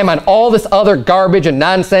time on all this other garbage and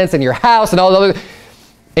nonsense in your house and all the other,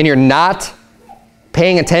 and you're not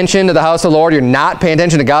paying attention to the house of the Lord, you're not paying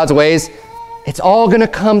attention to God's ways, it's all going to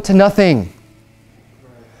come to nothing.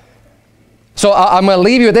 So I'm going to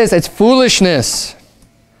leave you with this. It's foolishness.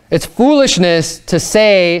 It's foolishness to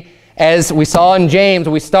say, as we saw in James,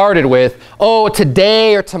 we started with, oh,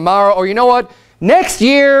 today or tomorrow, or you know what, next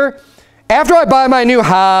year, after I buy my new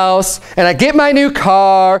house, and I get my new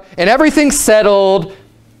car, and everything's settled,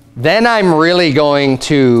 then I'm really going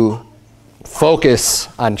to focus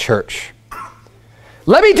on church.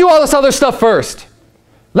 Let me do all this other stuff first.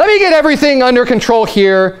 Let me get everything under control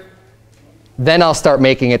here, then I'll start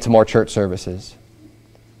making it to more church services.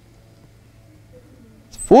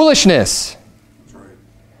 It's foolishness.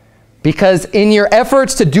 Because in your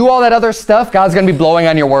efforts to do all that other stuff, God's going to be blowing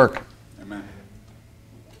on your work. Amen.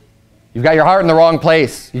 You've got your heart in the wrong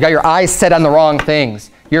place. You've got your eyes set on the wrong things.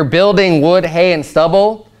 You're building wood, hay, and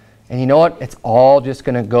stubble, and you know what? It's all just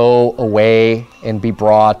going to go away and be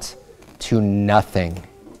brought to nothing.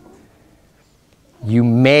 You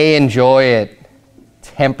may enjoy it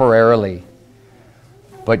temporarily,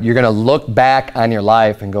 but you're going to look back on your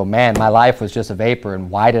life and go, man, my life was just a vapor, and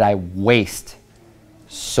why did I waste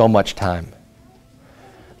so much time?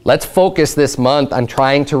 Let's focus this month on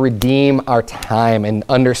trying to redeem our time and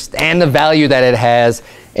understand the value that it has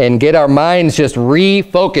and get our minds just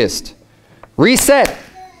refocused, reset,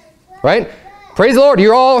 right? Praise the Lord,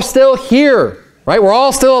 you're all still here, right? We're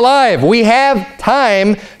all still alive. We have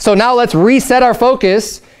time, so now let's reset our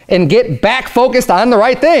focus and get back focused on the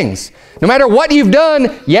right things. No matter what you've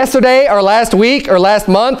done yesterday or last week or last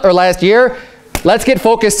month or last year, let's get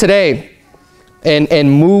focused today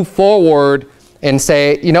and move forward and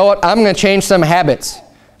say, you know what, I'm going to change some habits.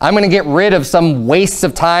 I'm going to get rid of some wastes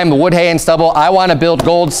of time, the wood, hay, and stubble. I want to build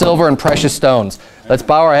gold, silver, and precious stones. Let's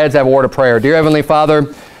bow our heads and have a word of prayer. Dear Heavenly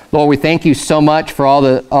Father, Lord, we thank you so much for all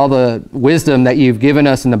the wisdom that you've given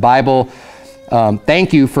us in the Bible.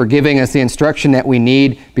 Thank you for giving us the instruction that we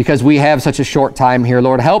need because we have such a short time here.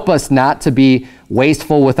 Lord, help us not to be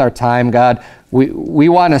wasteful with our time, God. We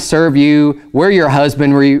want to serve you. We're your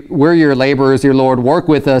husband. We're your laborers, dear Lord. Work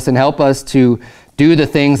with us and help us to do the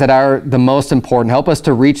things that are the most important. Help us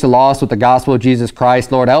to reach the lost with the gospel of Jesus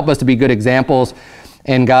Christ. Lord, help us to be good examples.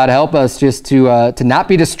 And God, help us just to not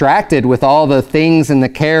be distracted with all the things and the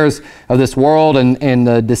cares of this world and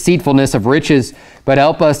the deceitfulness of riches, but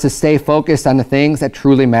help us to stay focused on the things that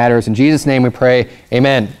truly matters. In Jesus' name we pray,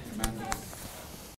 amen.